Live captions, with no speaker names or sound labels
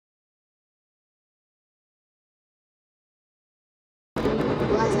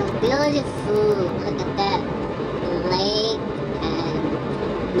beautiful. Look at that. Lake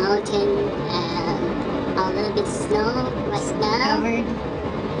and mountain and a little bit snow right now. Covered.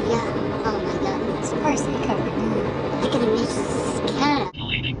 Yeah. Oh my god. Of course they covered. Look at this cat.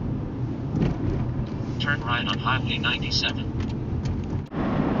 Turn right on Highway 97.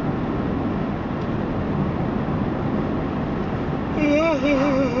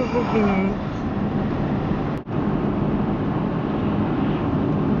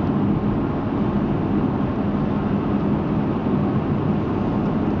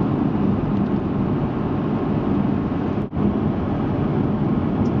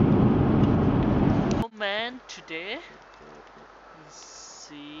 Man, today let's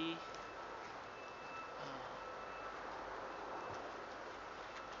see.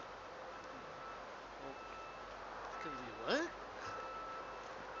 It's gonna be what?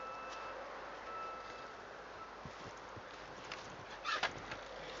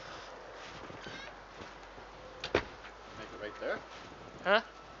 Make it right there. Huh?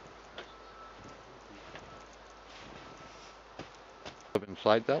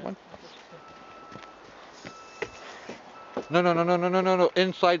 Inside that one? No.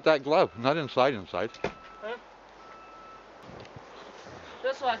 Inside that glove, not inside. Huh?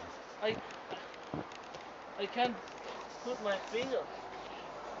 That's why I can't put my finger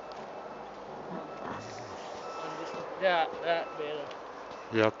on this. Yeah, that better.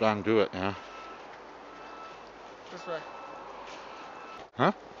 You have to undo it, yeah. That's why.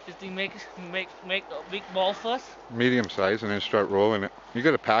 Huh? You think make a big ball first? Medium size and then start rolling it. You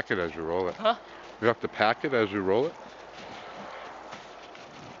gotta pack it as you roll it. Huh? You have to pack it as you roll it.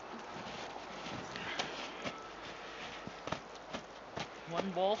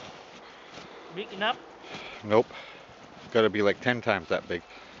 One ball. Big enough? Nope. Gotta be like 10 times that big.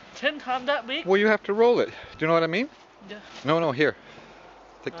 10 times that big? Well, you have to roll it. Do you know what I mean? Yeah. No, here.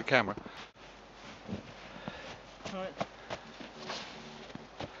 Take the camera. Alright.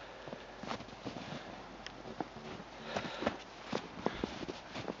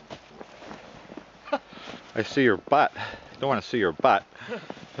 I see your butt. I don't want to see your butt. I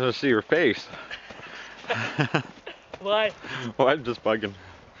want to see your face. Why? Well, I'm just bugging.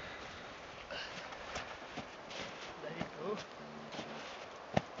 There you go.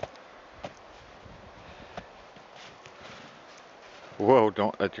 Whoa,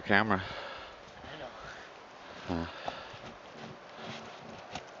 don't let your camera. I know.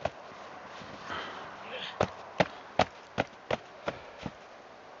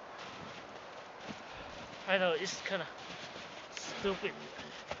 I know, it's kind of stupid.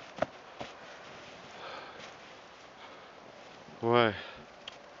 Why?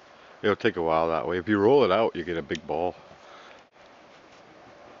 It'll take a while that way. If you roll it out, you get a big ball.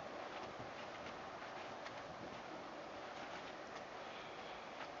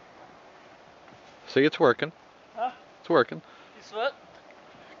 See, it's working. Huh? It's working. This what?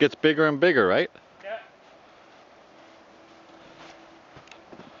 Gets bigger and bigger, right? Yeah.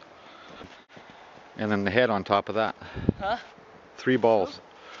 And then the head on top of that. Huh? 3 balls.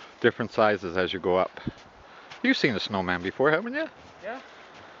 Different sizes as you go up. You've seen a snowman before, haven't you? Yeah.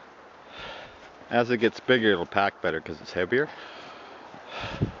 As it gets bigger, it'll pack better because it's heavier.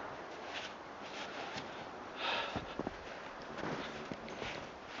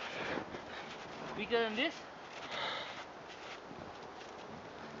 Bigger than this?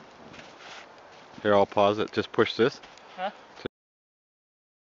 Here, I'll pause it. Just push this.